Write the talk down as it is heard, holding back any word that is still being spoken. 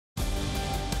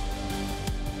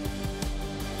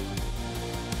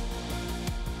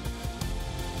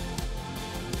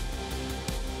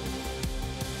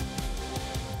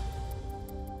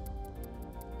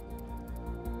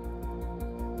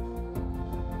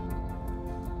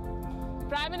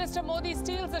Prime Minister Modi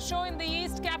steals the show in the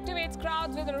East, captivates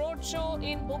crowds with a roadshow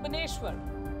in Bhubaneswar.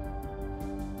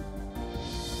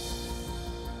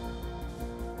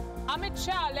 Amit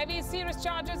Shah levies serious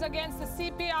charges against the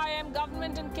CPIM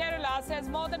government in Kerala, says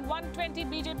more than 120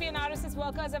 BJP and RSS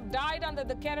workers have died under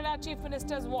the Kerala Chief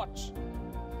Minister's watch.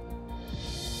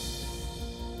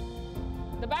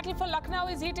 The battle for Lucknow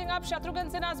is heating up.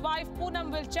 Shatrughan Sinha's wife Poonam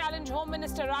will challenge Home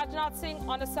Minister Rajnath Singh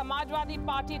on a Samajwadi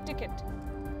Party ticket.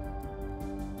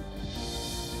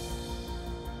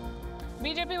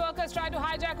 BJP workers try to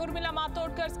hijack Urmila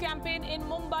Matodkar's campaign in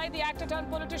Mumbai. The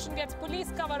actor-turned-politician gets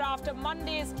police cover after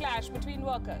Monday's clash between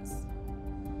workers.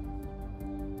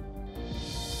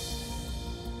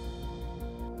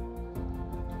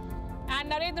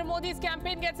 And Narendra Modi's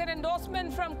campaign gets an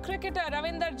endorsement from cricketer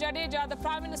Ravinder Jadeja. The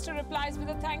Prime Minister replies with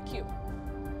a thank you.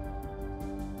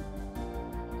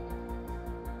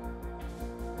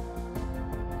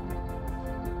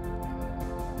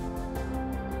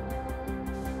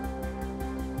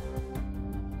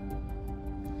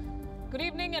 Good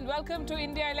evening and welcome to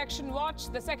India Election Watch.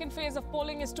 The second phase of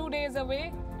polling is 2 days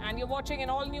away and you're watching an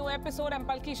all-new episode. I'm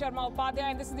Palki Sharma Upadhyay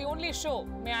and this is the only show,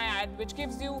 may I add, which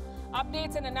gives you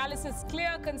updates and analysis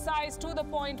clear, concise, to the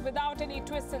point, without any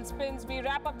twists and spins. We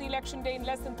wrap up the election day in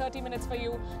less than 30 minutes for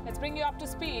you. Let's bring you up to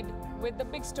speed with the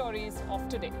big stories of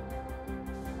today.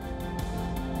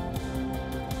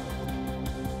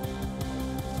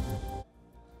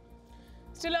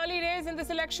 Still early days in this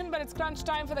election, but it's crunch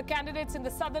time for the candidates in the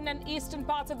southern and eastern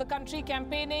parts of the country.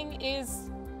 Campaigning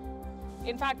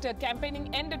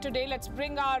ended today. Let's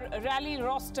bring our rally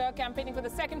roster. Campaigning for the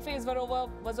second phase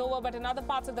was over, but in other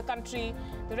parts of the country,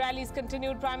 the rallies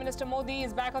continued. Prime Minister Modi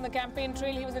is back on the campaign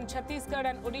trail. He was in Chhattisgarh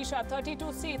and Odisha.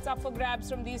 32 seats up for grabs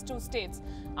from these two states.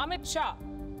 Amit Shah,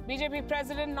 BJP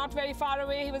president, not very far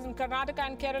away. He was in Karnataka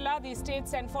and Kerala. These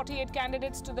states sent 48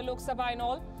 candidates to the Lok Sabha in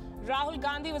all. Rahul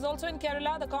Gandhi was also in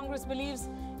Kerala. The Congress believes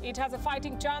it has a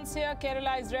fighting chance here.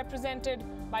 Kerala is represented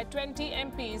by 20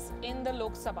 MPs in the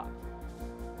Lok Sabha.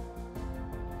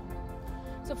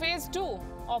 So phase 2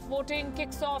 of voting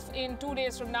kicks off in 2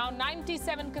 days from now.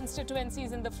 97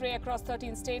 constituencies in the fray across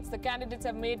 13 states. The candidates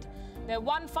have made their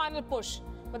one final push,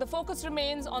 but the focus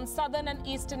remains on southern and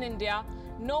eastern India.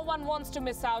 No one wants to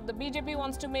miss out. The BJP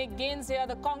wants to make gains here.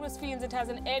 The Congress feels it has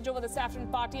an edge over the Saffron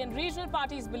Party, and regional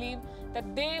parties believe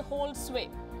that they hold sway.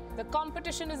 The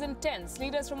competition is intense.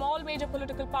 Leaders from all major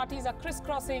political parties are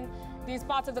crisscrossing these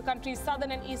parts of the country,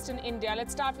 southern and eastern India.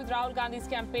 Let's start with Rahul Gandhi's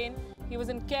campaign. He was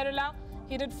in Kerala.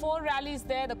 He did 4 rallies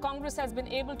there. The Congress has been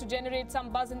able to generate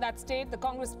some buzz in that state. The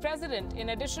Congress president,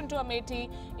 in addition to Amethi,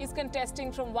 is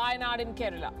contesting from Wayanad in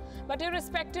Kerala. But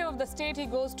irrespective of the state he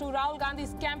goes to, Rahul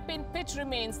Gandhi's campaign pitch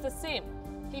remains the same.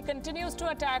 He continues to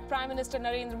attack Prime Minister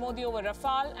Narendra Modi over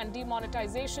Rafale and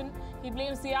demonetization. He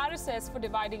blames the RSS for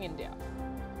dividing India.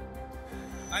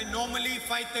 I normally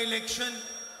fight the election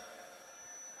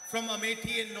from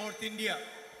Amethi in North India.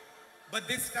 But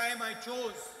this time I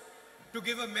chose to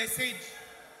give a message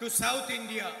to South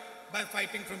India by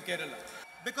fighting from Kerala.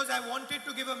 Because I wanted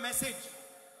to give a message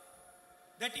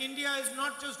that India is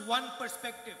not just one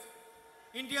perspective.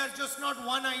 India is just not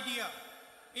one idea.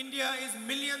 India is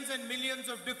millions and millions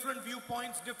of different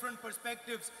viewpoints, different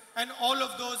perspectives, and all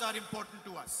of those are important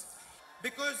to us.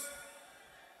 Because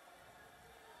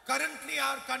currently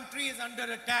our country is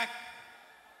under attack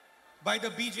by the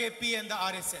BJP and the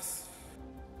RSS.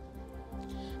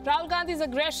 Rahul Gandhi's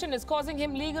aggression is causing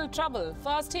him legal trouble.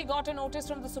 First, he got a notice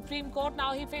from the Supreme Court.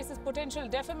 Now he faces potential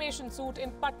defamation suit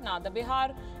in Patna. The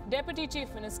Bihar Deputy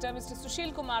Chief Minister, Mr.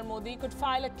 Sushil Kumar Modi, could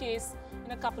file a case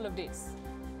in a couple of days.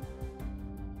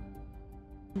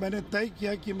 मैंने तय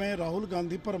किया कि मैं राहुल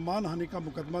गांधी पर मानहानि का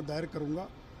मुकदमा दायर करूंगा।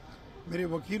 मेरे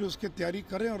वकील उसकी तैयारी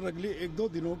करें और अगले 1-2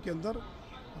 दिनों के अंदर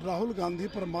राहुल गांधी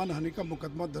पर मानहानि का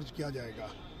मुकदमा दर्ज किया जाएगा।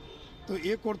 तो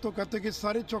एक और तो कहते हैं कि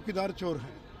सारे चौकीदार चोर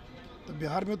हैं, तो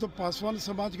बिहार में तो पासवान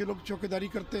समाज के लोग चौकीदारी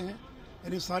करते हैं,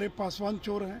 यानी सारे पासवान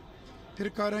चोर हैं। फिर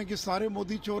कह रहे हैं कि सारे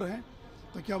मोदी चोर हैं,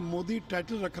 तो क्या मोदी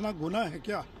टाइटल रखना गुनाह है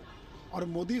क्या? और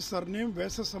मोदी सरनेम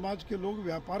वैसे समाज के लोग,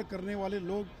 व्यापार करने वाले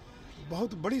लोग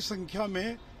बहुत बड़ी संख्या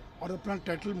में और अपना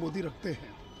टाइटल मोदी रखते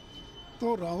हैं।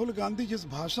 तो राहुल गांधी जिस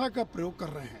भाषा का प्रयोग कर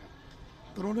रहे हैं,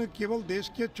 तो उन्होंने केवल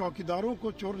देश के चौकीदारों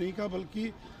को चोर नहीं कहा,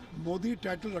 बल्कि मोदी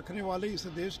टाइटल रखने वाले इस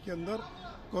देश के अंदर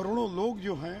करोड़ों लोग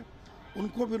जो हैं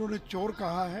उनको भी उन्होंने चोर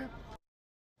कहा है।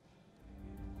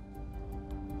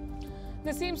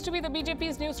 This seems to be the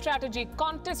BJP's new strategy.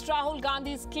 Contest Rahul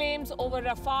Gandhi's claims over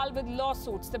Rafale with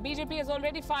lawsuits. The BJP has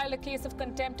already filed a case of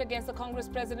contempt against the Congress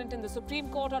president in the Supreme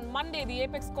Court. On Monday, the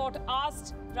apex court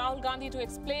asked Rahul Gandhi to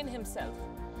explain himself.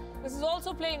 This is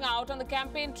also playing out on the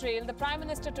campaign trail. The Prime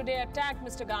Minister today attacked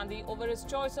Mr. Gandhi over his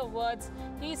choice of words.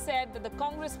 He said that the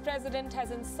Congress president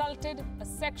has insulted a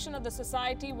section of the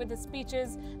society with his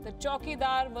speeches. The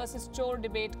Chaukidar versus Chor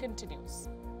debate continues.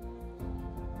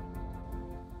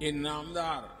 इन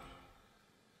नामदार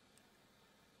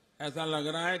ऐसा लग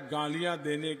रहा है गालियां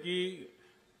देने की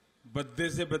birthday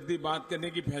से बद्दी बात करने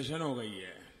की फैशन हो गई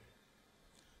है।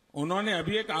 उन्होंने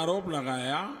अभी एक आरोप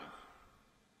लगाया,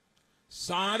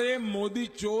 सारे मोदी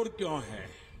चोर क्यों हैं?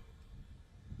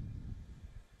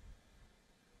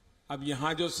 अब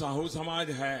यहां जो साहू समाज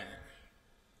है,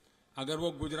 अगर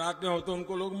वो गुजरात में हो तो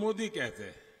उनको लोग मोदी कहते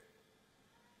हैं।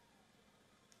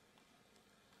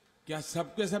 क्या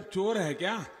सबके सब चोर है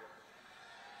क्या?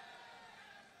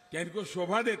 क्या इनको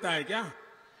शोभा देता है क्या?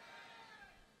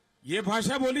 ये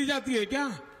भाषा बोली जाती है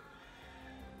क्या?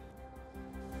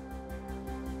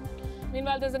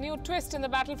 Meanwhile, there's a new twist in the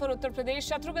battle for Uttar Pradesh.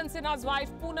 Shatrughan Sinha's wife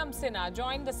Poonam Sinha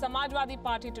joined the Samajwadi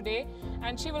Party today,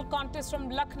 and she will contest from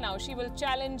Lucknow. She will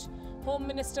challenge Home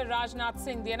Minister Rajnath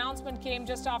Singh. The announcement came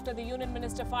just after the Union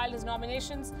Minister filed his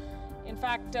nominations. In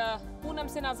fact,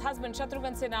 Poonam Sinha's husband,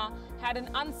 Shatrughan Sinha, had an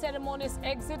unceremonious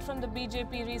exit from the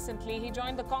BJP recently. He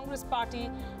joined the Congress party,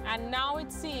 and now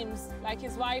it seems like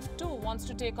his wife too wants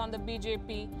to take on the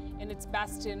BJP in its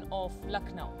bastion of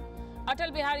Lucknow.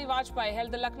 Atal Bihari Vajpayee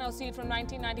held the Lucknow seat from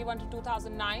 1991 to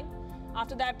 2009.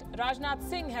 After that, Rajnath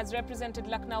Singh has represented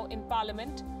Lucknow in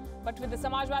parliament. But with the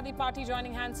Samajwadi Party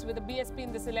joining hands with the BSP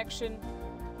in this election,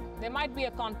 there might be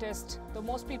a contest, though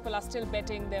most people are still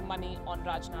betting their money on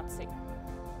Rajnath Singh.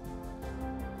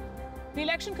 The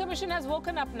Election Commission has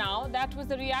woken up now. That was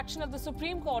the reaction of the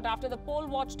Supreme Court after the poll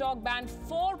watchdog banned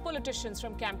 4 politicians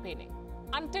from campaigning.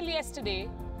 Until yesterday,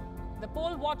 the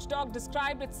poll watchdog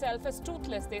described itself as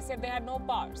toothless. They said they had no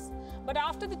powers. But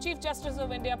after the Chief Justice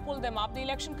of India pulled them up, the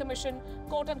Election Commission,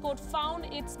 quote-unquote, found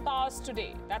its powers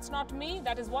today. That's not me.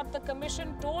 That is what the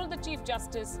Commission told the Chief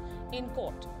Justice in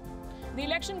court. The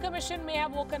Election Commission may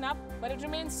have woken up, but it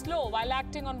remains slow while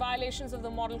acting on violations of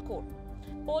the Model Code.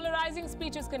 Polarizing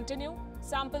speeches continue.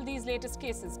 Sample these latest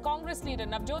cases. Congress leader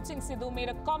Navjot Singh Sidhu made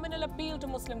a communal appeal to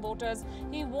Muslim voters.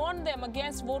 He warned them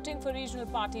against voting for regional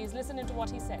parties. Listen into what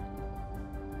he said.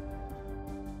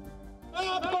 मैं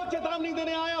आपको चेतावनी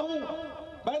देने आया हूं,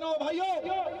 बहनों भाइयों,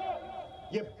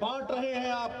 ये बांट रहे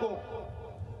हैं आपको।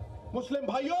 मुस्लिम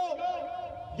भाइयों,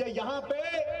 ये यहां पे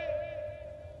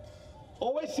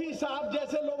ओवैसी साहब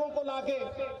जैसे लोगों को लाके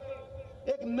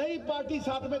एक नई पार्टी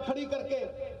साथ में खड़ी करके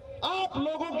आप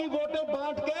लोगों की वोटें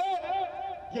बांट के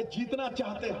ये जीतना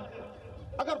चाहते हैं।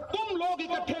 अगर तुम लोग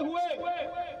इकट्ठे हुए,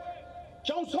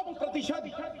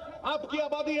 64% आपकी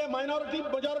आबादी है, माइनॉरिटी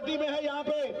मेजॉरिटी में है यहाँ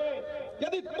पे,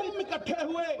 यदि तुम इकट्ठे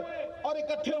हुए और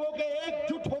इकट्ठे होके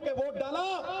एकजुट होके वोट डाला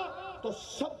तो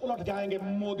सब उलट जाएंगे,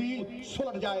 मोदी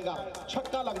सुलट जाएगा,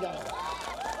 छक्का लग जाएगा।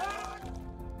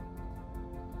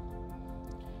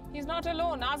 He's not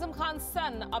alone. Azam Khan's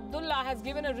son, Abdullah, has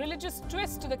given a religious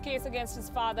twist to the case against his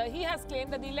father. He has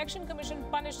claimed that the Election Commission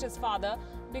punished his father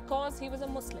because he was a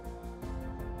Muslim.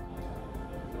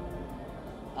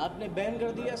 आपने ban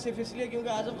कर दिया सिर्फ इसलिए क्योंकि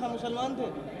आजम खान मुसलमान थे,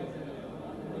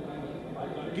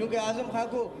 क्योंकि आजम खान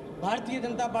को भारतीय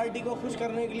जनता पार्टी को खुश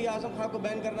करने के लिए आजम खान को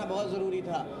बैन करना बहुत ज़रूरी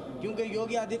था, क्योंकि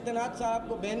योगी आदित्यनाथ साहब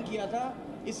को बैन किया था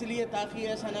इसलिए ताकि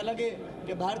ऐसा न लगे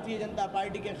कि भारतीय जनता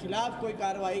पार्टी के खिलाफ कोई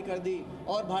कार्रवाई कर दी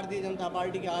और भारतीय जनता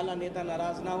पार्टी के आला नेता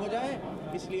नाराज़ ना हो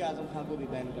जाएं, इसलिए आजम खान को भी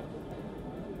बैन कर दिया।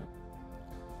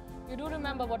 You do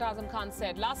remember what Azam Khan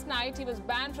said. Last night, he was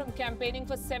banned from campaigning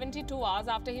for 72 hours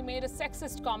after he made a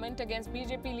sexist comment against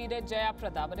BJP leader Jaya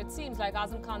Prada. But it seems like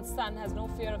Azam Khan's son has no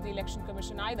fear of the Election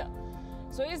Commission either.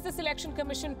 So is this Election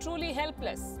Commission truly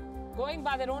helpless? Going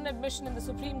by their own admission in the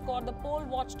Supreme Court, the poll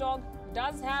watchdog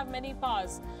does have many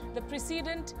powers. The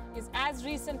precedent is as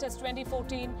recent as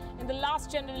 2014. In the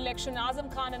last general election, Azam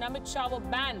Khan and Amit Shah were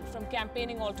banned from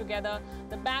campaigning altogether.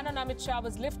 The ban on Amit Shah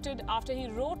was lifted after he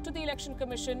wrote to the Election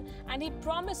Commission and he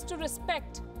promised to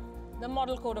respect the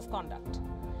Model Code of Conduct.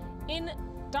 In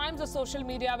times of social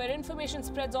media where information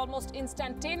spreads almost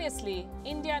instantaneously,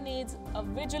 India needs a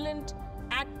vigilant,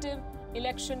 active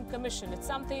Election Commission. It's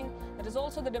something that is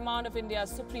also the demand of India's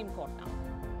Supreme Court now.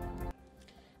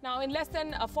 Now, in less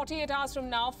than 48 hours from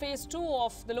now, phase 2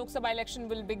 of the Lok Sabha election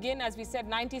will begin. As we said,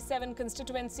 97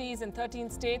 constituencies in 13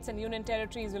 states and union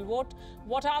territories will vote.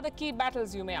 What are the key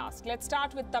battles, you may ask? Let's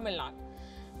start with Tamil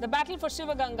Nadu. The battle for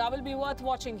Shivaganga will be worth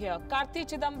watching here. Karti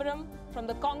Chidambaram from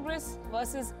the Congress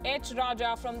versus H.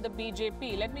 Raja from the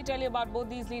BJP. Let me tell you about both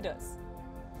these leaders.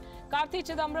 Karti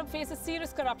Chidambaram faces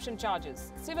serious corruption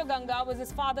charges. Shivaganga was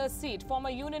his father's seat, former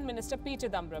Union Minister P.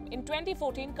 Chidambaram. In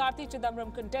 2014, Karti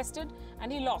Chidambaram contested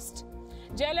and he lost.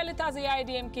 Jayalalitha's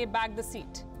AIADMK bagged the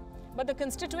seat. But the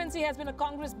constituency has been a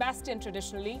Congress bastion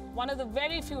traditionally, one of the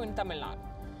very few in Tamil Nadu.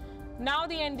 Now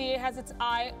the NDA has its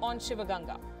eye on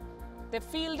Shivaganga. They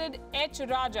fielded H.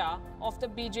 Raja of the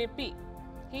BJP.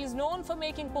 He is known for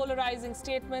making polarizing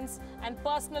statements and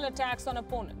personal attacks on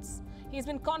opponents. He's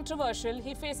been controversial.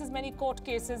 He faces many court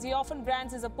cases. He often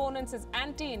brands his opponents as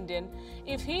anti-Indian.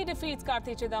 If he defeats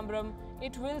Karthi Chidambaram,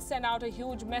 it will send out a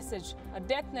huge message, a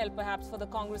death knell perhaps for the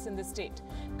Congress in this state.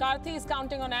 Karthi is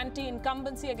counting on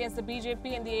anti-incumbency against the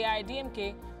BJP and the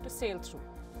AIADMK to sail through.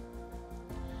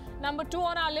 Number 2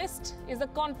 on our list is the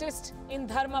contest in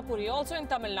Dharmapuri, also in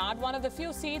Tamil Nadu, one of the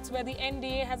few seats where the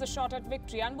NDA has a shot at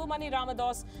victory. Anbumani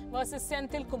Ramadas versus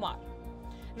Senthil Kumar.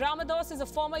 Ramadas is a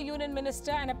former union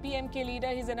minister and a PMK leader.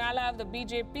 He's an ally of the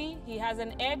BJP. He has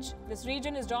an edge. This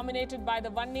region is dominated by the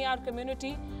Vanniyar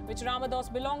community, which Ramadas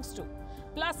belongs to.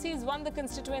 Plus, he's won the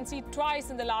constituency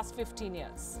twice in the last 15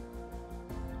 years.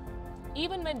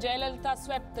 Even when Jayalalitha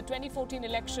swept the 2014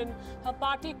 election, her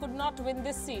party could not win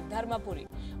this seat, Dharmapuri,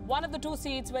 one of the 2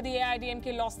 seats where the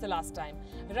AIADMK lost the last time.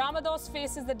 Ramadas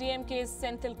faces the DMK's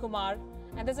Senthil Kumar,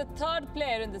 and there's a third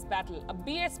player in this battle, a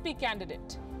BSP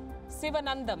candidate.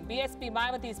 Sivanandam, BSP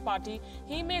Mayawati's party,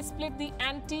 he may split the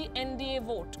anti-NDA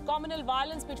vote. Communal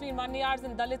violence between Vanniyars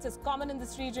and Dalits is common in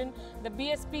this region. The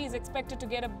BSP is expected to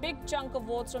get a big chunk of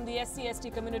votes from the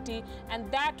SC/ST community,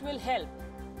 and that will help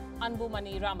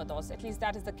Anbumani Ramadas. At least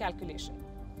that is the calculation.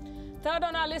 Third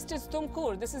on our list is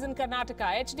Tumkur. This is in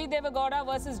Karnataka. H.D. Devagowda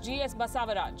versus G.S.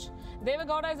 Basavaraj.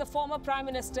 Devagowda is a former Prime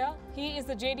Minister. He is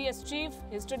the JDS chief.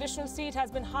 His traditional seat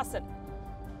has been Hassan.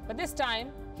 But this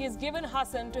time, he has given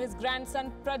Hassan to his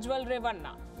grandson Prajwal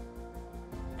Revanna.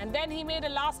 And then he made a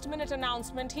last-minute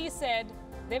announcement. He said,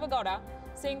 Devagowda,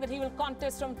 saying that he will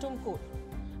contest from Tumkur.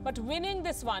 But winning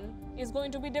this one is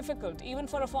going to be difficult, even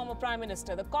for a former Prime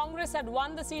Minister. The Congress had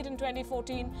won the seat in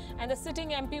 2014, and the sitting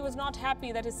MP was not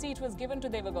happy that his seat was given to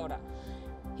Devagowda.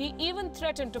 He even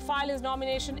threatened to file his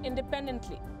nomination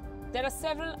independently. There are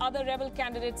several other rebel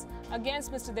candidates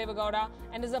against Mr. Devagowda,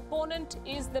 and his opponent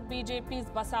is the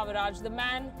BJP's Basavaraj, the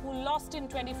man who lost in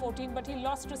 2014, but he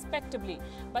lost respectably.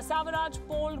 Basavaraj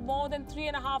polled more than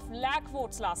 3.5 lakh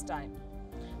votes last time.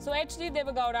 So H.D.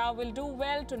 Devagowda will do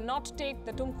well to not take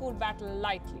the Tumkur battle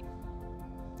lightly.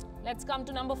 Let's come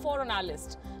to number 4 on our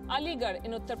list. Aligarh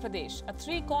in Uttar Pradesh, a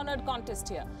 3-cornered contest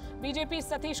here. BJP's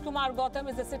Satish Kumar Gautam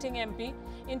is the sitting MP.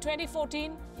 In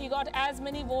 2014, he got as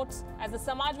many votes as the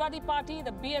Samajwadi Party,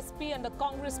 the BSP and the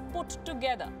Congress put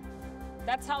together.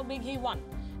 That's how big he won.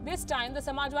 This time, the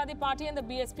Samajwadi Party and the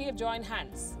BSP have joined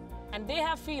hands, and they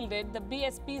have fielded the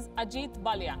BSP's Ajit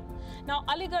Balyan. Now,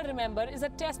 Aligarh, remember, is a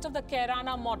test of the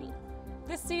Kairana model.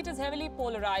 This seat is heavily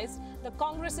polarized. The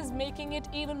Congress is making it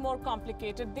even more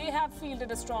complicated. They have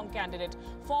fielded a strong candidate,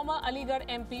 former Aligarh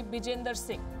MP Bijender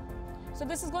Singh. So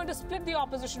this is going to split the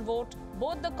opposition vote.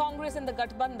 Both the Congress and the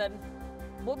Gathbandhan,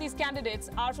 both these candidates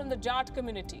are from the Jat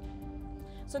community.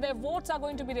 So their votes are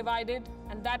going to be divided,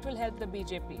 and that will help the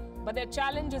BJP. But their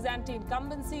challenge is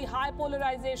anti-incumbency, high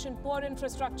polarization, poor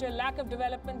infrastructure, lack of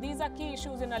development. These are key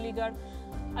issues in Aligarh.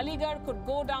 Aligarh could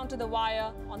go down to the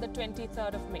wire on the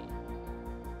 23rd of May.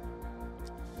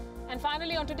 And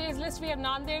finally, on today's list, we have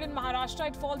Nanded in Maharashtra.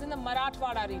 It falls in the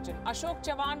Marathwada region. Ashok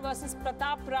Chavan versus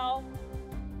Pratap Rao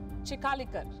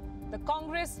Chikalikar. The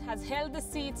Congress has held the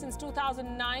seat since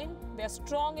 2009. They are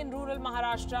strong in rural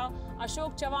Maharashtra.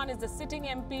 Ashok Chavan is the sitting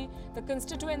MP. The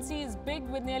constituency is big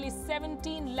with nearly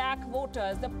 17 lakh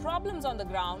voters. The problems on the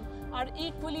ground are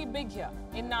equally big here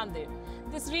in Nanded.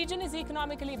 This region is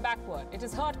economically backward. It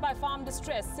is hurt by farm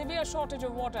distress, severe shortage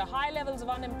of water, high levels of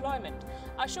unemployment.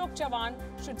 Ashok Chavan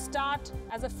should start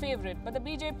as a favorite, but the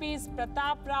BJP's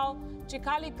Pratap Rao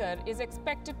Chikalikar is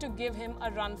expected to give him a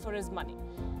run for his money.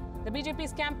 The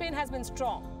BJP's campaign has been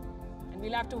strong, and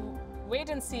we'll have to wait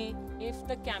and see if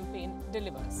the campaign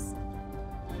delivers.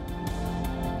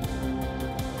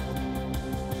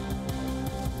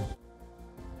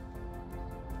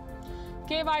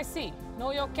 KYC,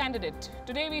 Know Your Candidate.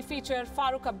 Today we feature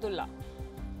Farooq Abdullah,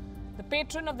 the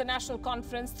patron of the National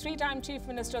Conference, 3-time Chief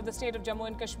Minister of the state of Jammu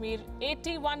and Kashmir,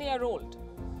 81-year-old.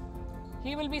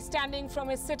 He will be standing from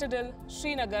his citadel,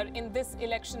 Srinagar, in this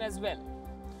election as well.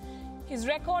 His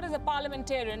record as a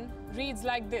parliamentarian reads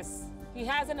like this. He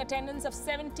has an attendance of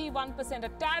 71%, a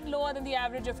tad lower than the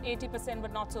average of 80%,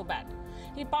 but not so bad.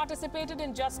 He participated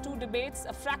in just 2 debates,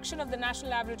 a fraction of the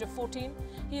national average of 14.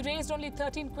 He raised only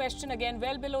 13 questions, again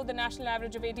well below the national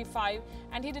average of 85,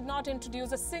 and he did not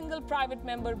introduce a single private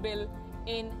member bill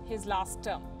in his last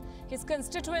term. His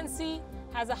constituency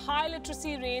has a high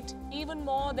literacy rate, even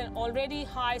more than already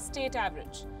high state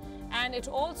average. and it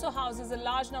also houses a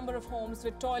large number of homes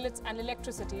with toilets and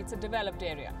electricity. It's a developed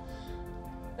area.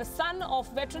 The son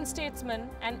of veteran statesman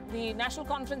and the National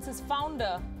Conference's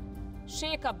founder,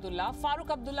 Sheikh Abdullah, Farooq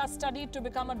Abdullah studied to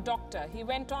become a doctor. He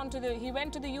went to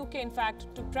the UK, in fact,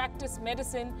 to practice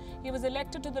medicine. He was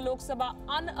elected to the Lok Sabha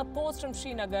unopposed from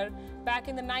Srinagar back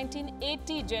in the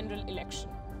 1980 general election.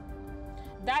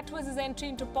 That was his entry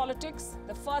into politics,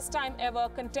 the first time ever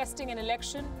contesting an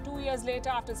election. 2 years later,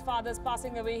 after his father's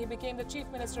passing away, he became the Chief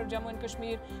Minister of Jammu and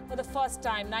Kashmir for the first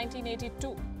time,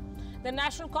 1982. The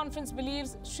National Conference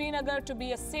believes Srinagar to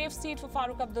be a safe seat for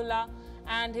Farooq Abdullah,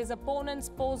 and his opponents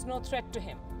pose no threat to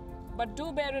him. But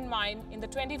do bear in mind, in the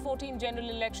 2014 general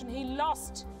election, he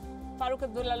lost. Farooq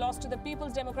Abdullah lost to the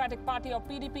People's Democratic Party or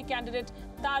PDP candidate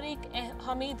Tariq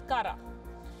Hamid Kara.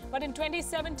 But in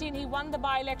 2017, he won the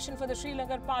by-election for the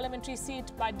Srinagar parliamentary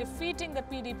seat by defeating the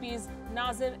PDP's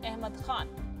Nazir Ahmad Khan.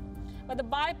 But the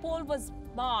by-poll was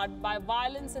marred by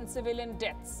violence and civilian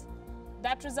deaths.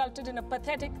 That resulted in a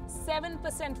pathetic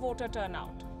 7% voter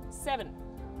turnout. 7.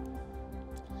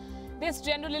 This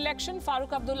general election,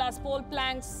 Farooq Abdullah's poll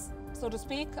planks, so to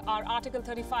speak, are Article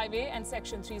 35A and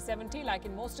Section 370, like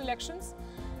in most elections.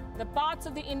 The parts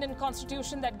of the Indian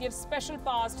Constitution that give special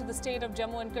powers to the state of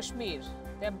Jammu and Kashmir.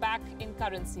 They're back in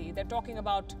currency. They're talking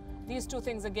about these two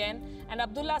things again. And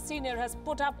Abdullah Sr. has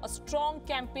put up a strong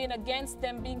campaign against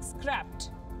them being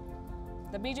scrapped.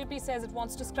 The BJP says it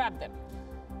wants to scrap them.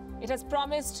 It has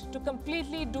promised to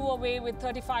completely do away with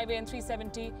 35A and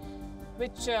 370,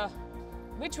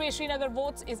 which way Srinagar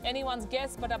votes is anyone's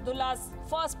guess, but Abdullah's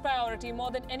first priority,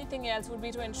 more than anything else, would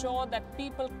be to ensure that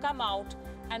people come out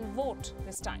and vote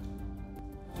this time.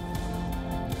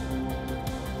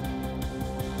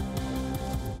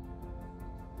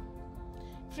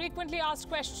 Frequently asked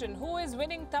question, who is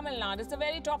winning Tamil Nadu? It's a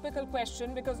very topical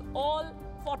question because all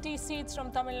 40 seats from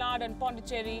Tamil Nadu and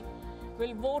Pondicherry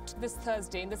will vote this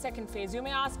Thursday in the second phase. You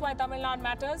may ask why Tamil Nadu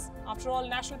matters. After all,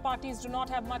 national parties do not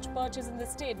have much purchase in the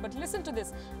state. But listen to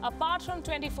this. Apart from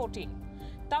 2014,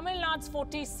 Tamil Nadu's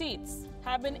 40 seats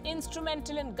have been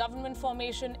instrumental in government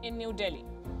formation in New Delhi.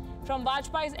 From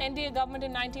Vajpayee's NDA government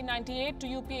in 1998 to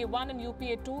UPA 1 and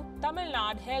UPA 2, Tamil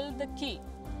Nadu held the key.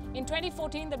 In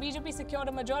 2014, the BJP secured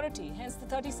a majority, hence the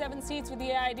 37 seats with the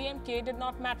AIDMK did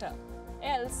not matter.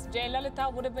 Else,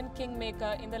 Jayalalitha would have been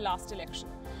kingmaker in the last election.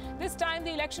 This time,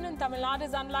 the election in Tamil Nadu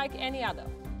is unlike any other.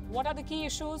 What are the key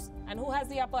issues and who has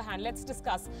the upper hand? Let's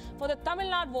discuss. For the Tamil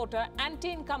Nadu voter,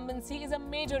 anti-incumbency is a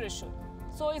major issue.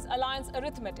 So is alliance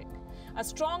arithmetic. A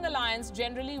strong alliance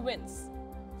generally wins.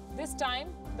 This time,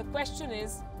 the question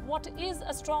is, what is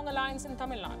a strong alliance in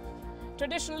Tamil Nadu?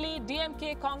 Traditionally,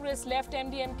 DMK, Congress, Left,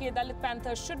 MDMK, Dalit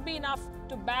Panthers should be enough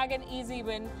to bag an easy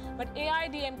win, but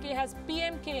AIDMK has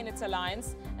PMK in its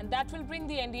alliance, and that will bring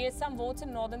the NDA some votes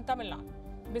in northern Tamil Nadu.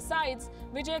 Besides,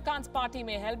 Vijay Kant's party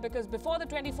may help because before the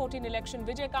 2014 election,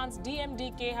 Vijay Kant's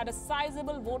DMDK had a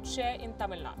sizable vote share in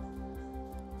Tamil Nadu.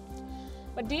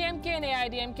 But DMK and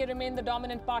AIDMK remain the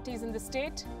dominant parties in the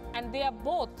state, and they are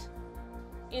both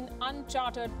in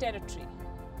uncharted territory.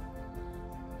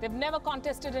 They've never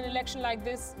contested an election like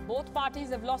this. Both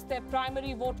parties have lost their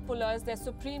primary vote pullers, their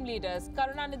supreme leaders,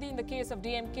 Karunanidhi in the case of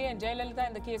DMK and Jayalalitha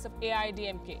in the case of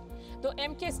AIDMK. Though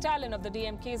M.K. Stalin of the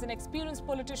DMK is an experienced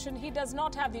politician, he does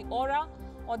not have the aura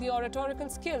or the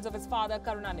oratorical skills of his father,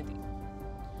 Karunanidhi.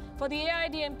 For the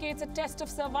AIDMK, it's a test of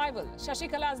survival.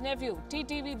 Shashikala's nephew,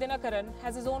 TTV Dinakaran,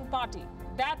 has his own party.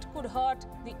 That could hurt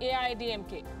the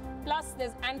AIDMK. Plus,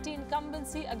 there's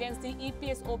anti-incumbency against the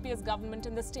EPS-OPS government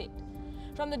in the state.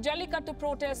 From the Jallikattu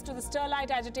protest to the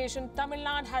Sterlite agitation, Tamil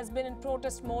Nadu has been in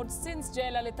protest mode since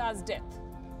Jayalalitha's death.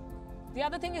 The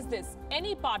other thing is this,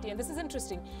 any party, and this is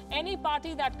interesting, any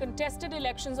party that contested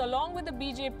elections along with the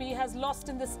BJP has lost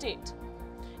in the state.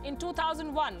 In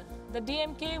 2001, the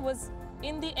DMK was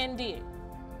in the NDA,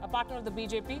 a partner of the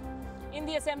BJP. In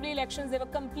the assembly elections, they were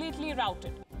completely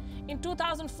routed. In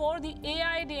 2004, the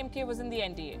AIDMK was in the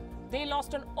NDA. They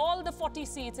lost on all the 40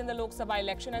 seats in the Lok Sabha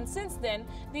election, and since then,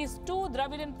 these two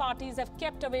Dravidian parties have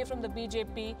kept away from the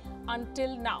BJP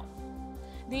until now.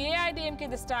 The AIDMK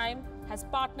this time has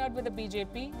partnered with the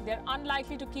BJP. They're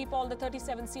unlikely to keep all the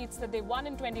 37 seats that they won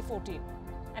in 2014,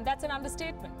 and that's an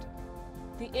understatement.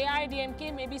 The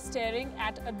AIDMK may be staring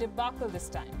at a debacle this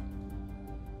time.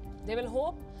 They will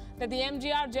hope that the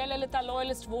MGR Jayalalitha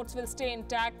loyalist votes will stay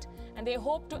intact, and they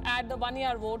hope to add the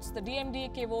one-year votes, the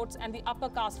DMDK votes and the upper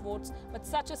caste votes. But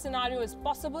such a scenario is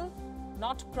possible,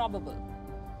 not probable.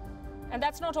 And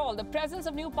that's not all. The presence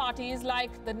of new parties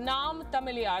like the Naam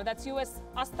Tamiliyar, that's US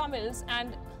Us Tamils,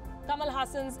 and Kamal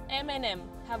Hassan's MNM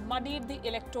have muddied the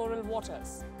electoral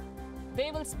waters.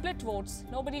 They will split votes.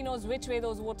 Nobody knows which way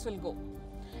those votes will go.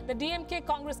 The DMK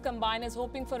Congress combine is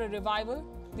hoping for a revival.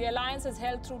 The alliance is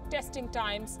held through testing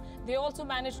times. They also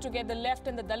managed to get the left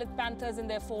and the Dalit Panthers in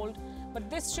their fold, but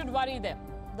this should worry them.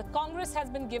 The Congress has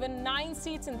been given 9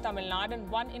 seats in Tamil Nadu and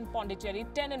 1 in Pondicherry,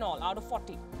 10 in all out of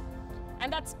 40.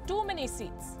 And that's too many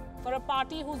seats for a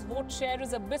party whose vote share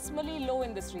is abysmally low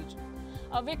in this region.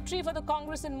 A victory for the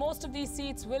Congress in most of these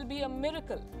seats will be a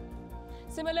miracle.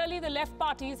 Similarly, the left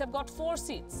parties have got 4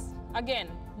 seats. Again,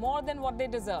 more than what they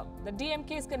deserve. The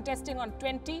DMK is contesting on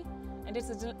 20 and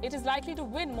it is likely to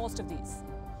win most of these.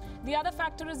 The other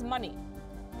factor is money.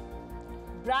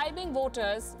 Bribing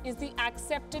voters is the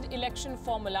accepted election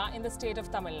formula in the state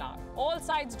of Tamil Nadu. All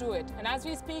sides do it. And as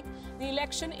we speak, the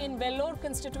election in Vellore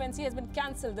constituency has been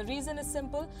cancelled. The reason is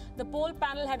simple. The poll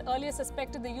panel had earlier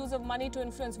suspected the use of money to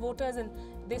influence voters and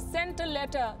they sent a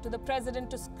letter to the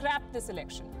president to scrap this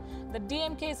election. The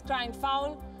DMK is crying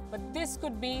foul, but this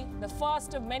could be the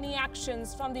first of many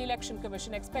actions from the Election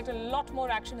Commission. Expect a lot more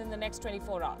action in the next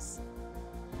 24 hours.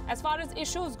 As far as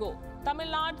issues go, Tamil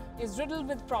Nadu is riddled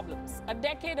with problems. A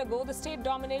decade ago, the state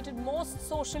dominated most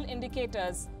social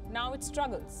indicators. Now it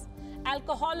struggles.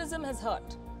 Alcoholism has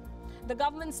hurt. The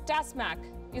government's TASMAC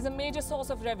is a major source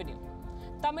of revenue.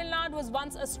 Tamil Nadu was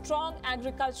once a strong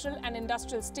agricultural and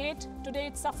industrial state. Today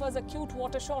it suffers acute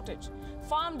water shortage,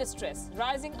 farm distress,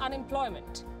 rising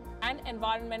unemployment, and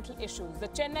environmental issues. The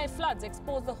Chennai floods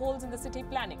expose the holes in the city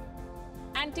planning.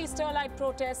 Anti-Sterlite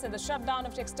protests and the shutdown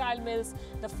of textile mills,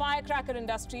 the firecracker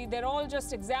industry, they're all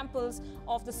just examples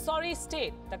of the sorry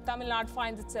state that Tamil Nadu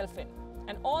finds itself in.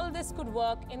 And all this could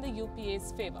work in the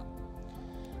UPA's favor.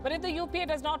 But if the UPA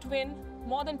does not win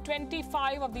more than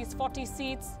 25 of these 40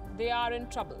 seats, they are in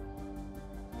trouble.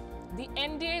 The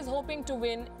NDA is hoping to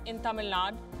win in Tamil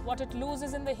Nadu what it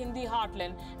loses in the Hindi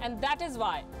heartland, and that is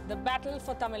why the battle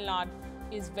for Tamil Nadu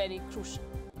is very crucial.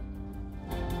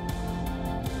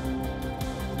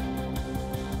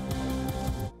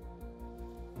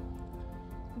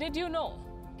 Did you know?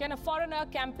 Can a foreigner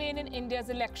campaign in India's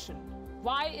election?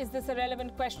 Why is this a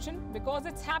relevant question? Because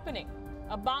it's happening.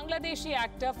 A Bangladeshi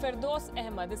actor, Firdaus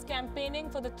Ahmed, is campaigning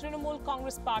for the Trinamool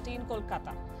Congress party in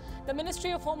Kolkata. The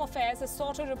Ministry of Home Affairs has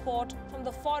sought a report from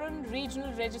the Foreign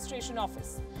Regional Registration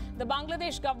Office. The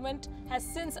Bangladesh government has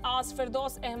since asked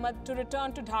Firdaus Ahmed to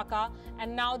return to Dhaka,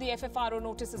 and now the FFRO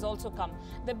notice has also come.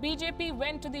 The BJP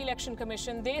went to the Election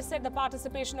Commission. They said the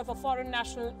participation of a foreign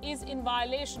national is in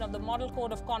violation of the Model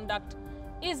Code of Conduct.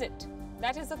 Is it?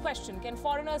 That is the question. Can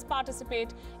foreigners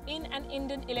participate in an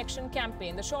Indian election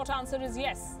campaign? The short answer is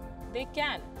yes, they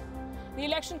can. The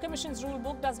Election Commission's rule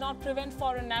book does not prevent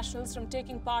foreign nationals from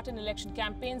taking part in election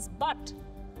campaigns, but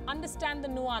understand the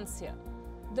nuance here.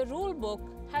 The rule book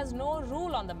has no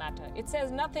rule on the matter. It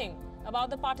says nothing about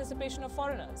the participation of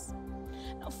foreigners.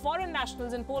 Now, foreign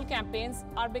nationals in poll campaigns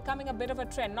are becoming a bit of a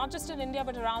trend, not just in India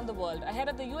but around the world. Ahead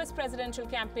of the US presidential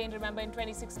campaign, remember in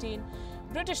 2016,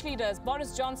 British leaders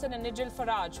Boris Johnson and Nigel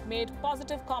Farage made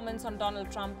positive comments on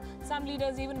Donald Trump. Some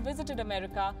leaders even visited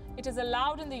America. It is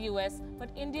allowed in the US, but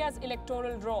India's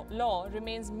electoral law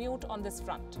remains mute on this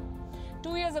front.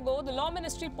 2 years ago, the Law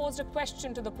Ministry posed a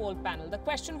question to the poll panel. The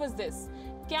question was this: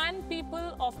 can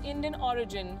people of Indian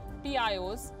origin,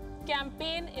 PIOs,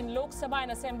 campaign in Lok Sabha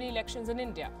and Assembly elections in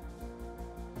India?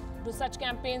 Do such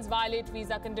campaigns violate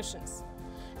visa conditions?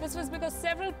 This was because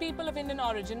several people of Indian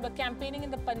origin were campaigning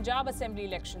in the Punjab Assembly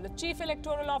election. The Chief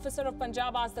Electoral Officer of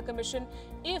Punjab asked the Commission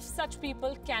if such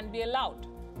people can be allowed.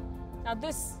 Now,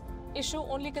 this issue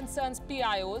only concerns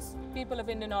PIOs, people of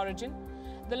Indian origin.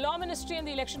 The Law Ministry and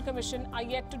the Election Commission are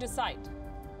yet to decide.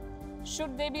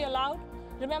 Should they be allowed?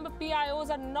 Remember, PIOs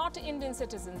are not Indian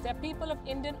citizens. They're people of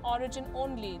Indian origin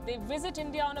only. They visit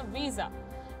India on a visa.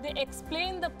 They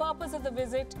explain the purpose of the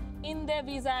visit in their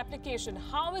visa application.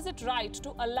 How is it right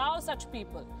to allow such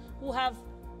people who have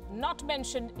not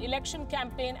mentioned election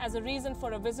campaign as a reason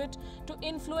for a visit to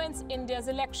influence India's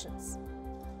elections?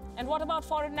 And what about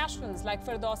foreign nationals like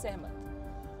Firdaus Ahmed?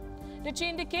 Did she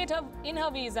indicate in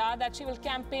her visa that she will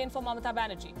campaign for Mamata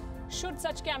Banerjee? Should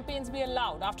such campaigns be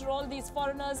allowed? After all, these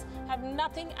foreigners have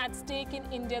nothing at stake in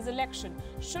India's election.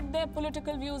 Should their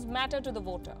political views matter to the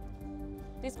voter?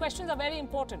 These questions are very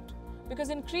important because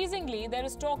increasingly there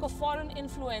is talk of foreign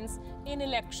influence in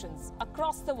elections.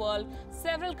 Across the world,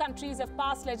 several countries have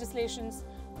passed legislations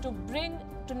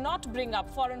to not bring up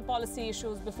foreign policy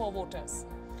issues before voters.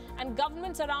 And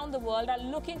governments around the world are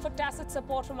looking for tacit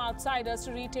support from outsiders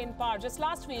to retain power. Just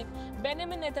last week,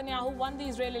 Benjamin Netanyahu won the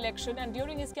Israel election, and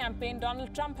during his campaign,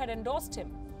 Donald Trump had endorsed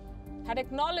him, had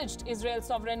acknowledged Israel's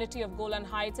sovereignty of Golan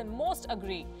Heights, and most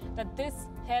agree that this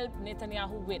helped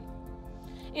Netanyahu win.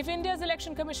 If India's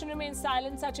Election Commission remains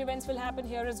silent, such events will happen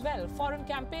here as well. Foreign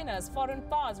campaigners, foreign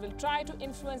powers will try to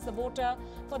influence the voter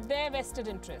for their vested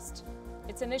interest.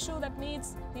 It's an issue that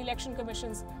needs the Election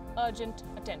Commission's urgent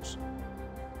attention.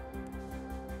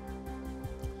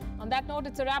 On that note,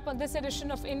 it's a wrap on this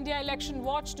edition of India Election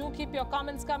Watch. Do keep your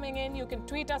comments coming in. You can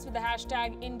tweet us with the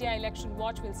hashtag India Election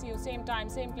Watch. We'll see you same time,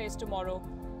 same place tomorrow.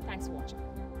 Thanks for watching.